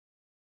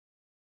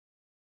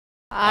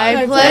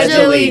I pledge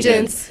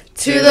allegiance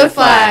to the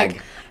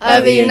flag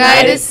of the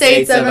United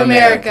States of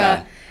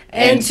America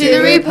and to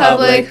the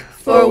republic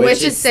for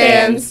which it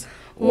stands,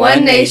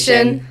 one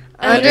nation,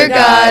 under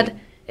God,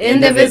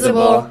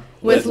 indivisible,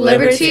 with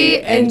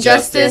liberty and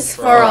justice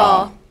for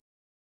all.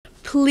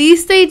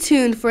 Please stay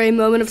tuned for a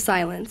moment of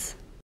silence.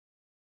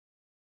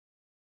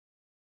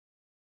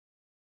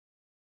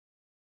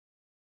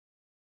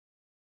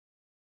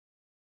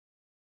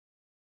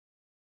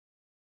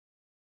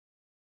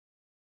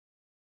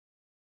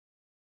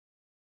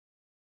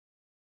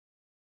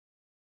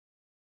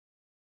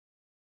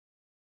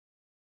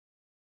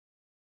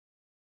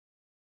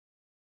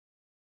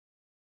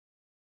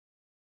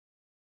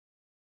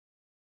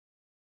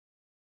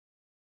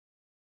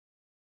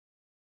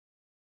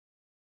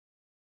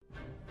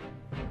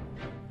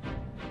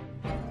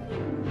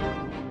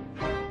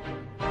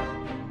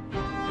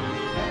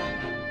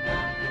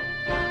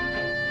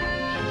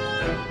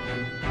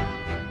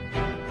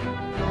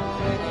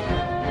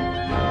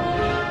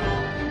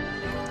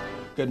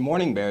 Good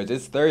morning, Bears.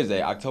 It's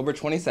Thursday, October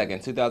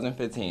 22nd,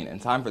 2015,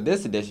 and time for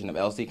this edition of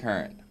LC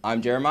Current.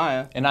 I'm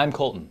Jeremiah. And I'm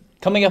Colton.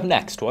 Coming up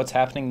next, what's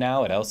happening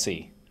now at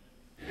LC?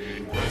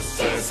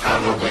 This is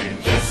Halloween,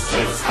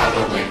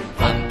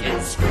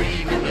 pumpkins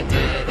scream in the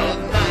dead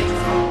of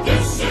night.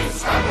 This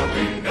is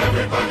Halloween,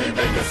 everybody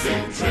make a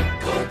scene,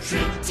 trick or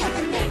treat. Tell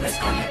the neighbors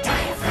on your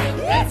diaphragm,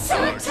 it's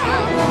our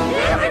town,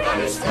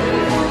 everybody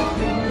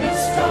scream.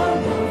 It's time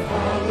of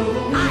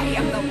Halloween. I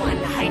am the one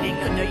hiding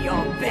under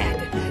your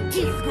bed,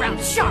 teeth ground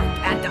sharp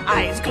and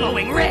eyes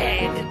glowing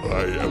red.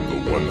 I am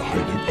the one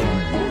hiding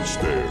under your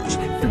stairs,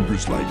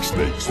 fingers like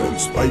snakes and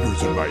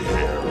spiders in my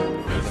hair.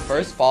 The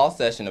first fall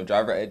session of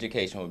driver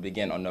education will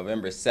begin on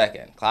November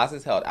 2nd. Class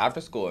is held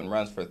after school and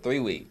runs for 3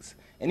 weeks.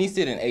 Any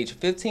student age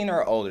 15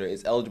 or older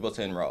is eligible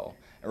to enroll.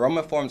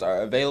 Enrollment forms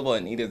are available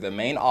in either the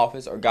main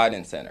office or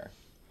guidance center.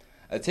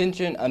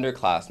 Attention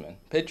underclassmen.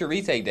 Picture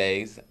retake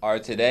days are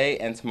today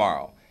and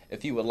tomorrow.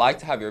 If you would like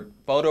to have your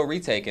photo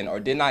retaken or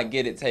did not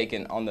get it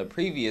taken on the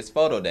previous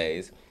photo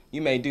days,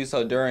 you may do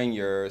so during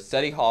your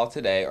study hall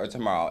today or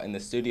tomorrow in the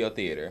studio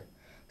theater.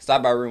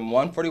 Stop by room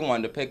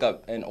 141 to pick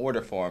up an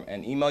order form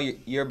and email your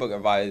yearbook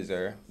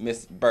advisor,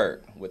 Ms.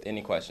 Burt, with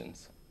any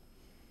questions.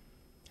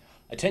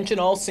 Attention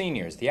all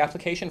seniors. The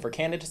application for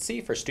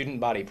candidacy for student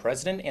body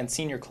president and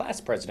senior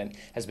class president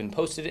has been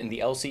posted in the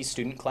LC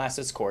Student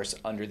Classes course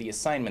under the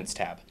Assignments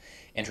tab.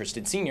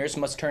 Interested seniors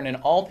must turn in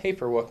all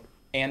paperwork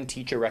and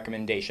teacher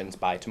recommendations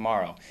by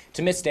tomorrow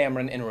to Ms.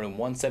 Dameron in room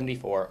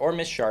 174 or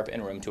Ms. Sharp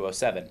in room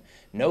 207.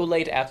 No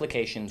late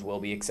applications will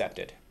be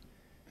accepted.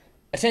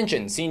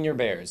 Attention, Senior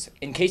Bears.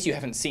 In case you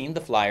haven't seen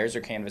the flyers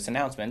or Canvas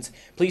announcements,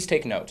 please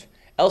take note.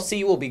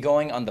 LC will be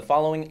going on the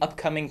following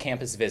upcoming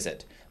campus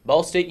visit.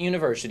 Ball State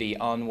University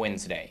on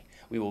Wednesday.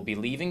 We will be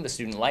leaving the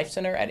Student Life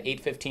Center at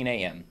 8:15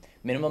 a.m.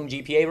 Minimum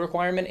GPA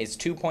requirement is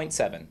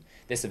 2.7.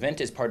 This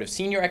event is part of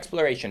Senior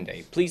Exploration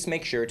Day. Please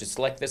make sure to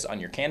select this on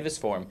your Canvas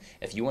form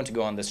if you want to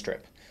go on this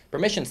trip.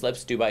 Permission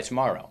slips due by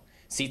tomorrow.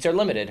 Seats are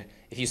limited.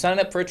 If you sign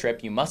up for a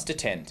trip, you must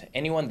attend.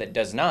 Anyone that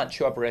does not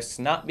show up risks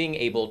not being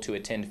able to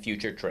attend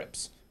future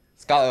trips.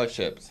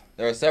 Scholarships.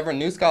 There are several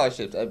new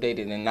scholarships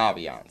updated in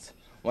Naviance.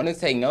 One to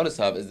take notice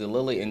of is the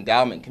Lilly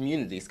Endowment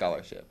Community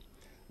Scholarship.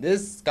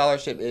 This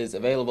scholarship is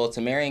available to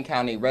Marion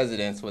County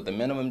residents with a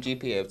minimum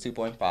GPA of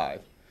 2.5.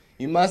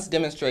 You must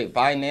demonstrate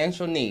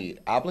financial need.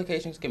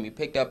 Applications can be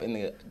picked up in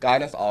the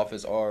guidance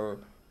office or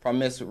from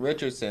Ms.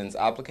 Richardson's.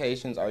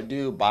 Applications are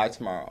due by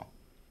tomorrow.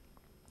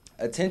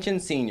 Attention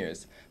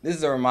seniors. This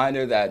is a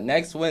reminder that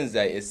next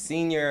Wednesday is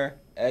Senior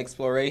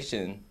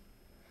Exploration.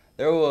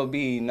 There will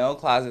be no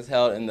classes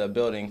held in the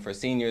building for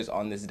seniors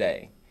on this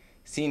day.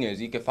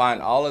 Seniors, you can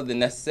find all of the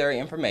necessary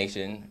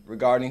information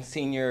regarding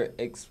Senior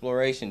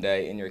Exploration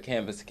Day in your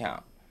Canvas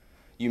account.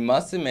 You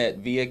must submit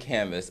via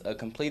Canvas a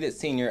completed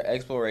Senior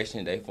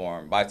Exploration Day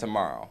form by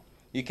tomorrow.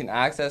 You can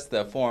access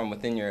the form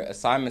within your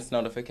assignments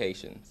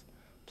notifications.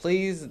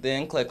 Please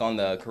then click on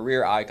the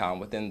career icon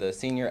within the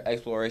Senior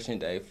Exploration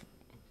Day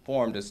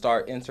form to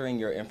start entering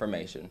your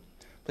information.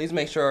 Please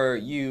make sure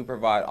you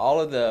provide all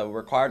of the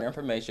required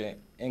information.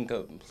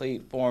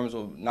 Incomplete forms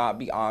will not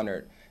be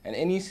honored, and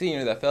any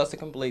senior that fails to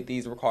complete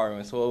these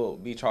requirements will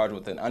be charged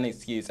with an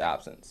unexcused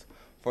absence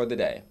for the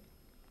day.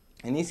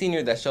 Any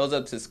senior that shows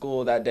up to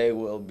school that day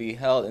will be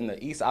held in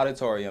the East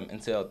Auditorium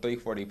until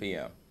 3:40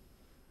 p.m.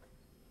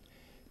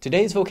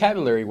 Today's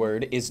vocabulary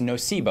word is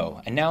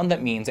nocebo, a noun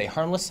that means a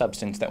harmless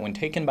substance that when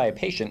taken by a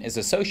patient is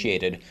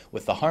associated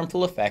with the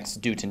harmful effects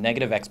due to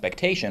negative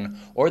expectation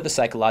or the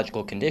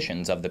psychological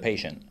conditions of the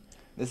patient.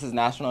 This is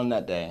National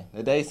Nut Day.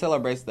 The day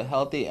celebrates the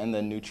healthy and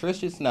the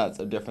nutritious nuts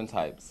of different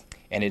types.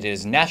 And it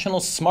is National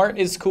Smart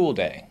is Cool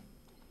Day.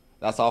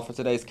 That's all for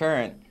today's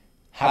Current.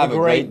 Have a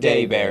great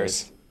day,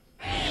 Bears.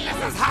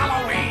 This is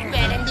Halloween.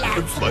 Red and black.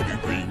 And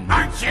slimy green.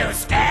 Aren't you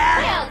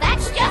scared? Well,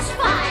 that's just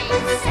fine.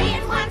 Say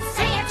it once,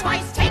 say it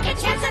twice, take a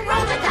chance and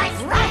roll the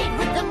dice. Ride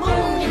with the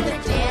moon in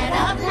the dead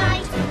of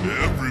night.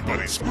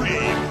 Everybody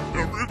scream!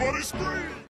 Everybody scream!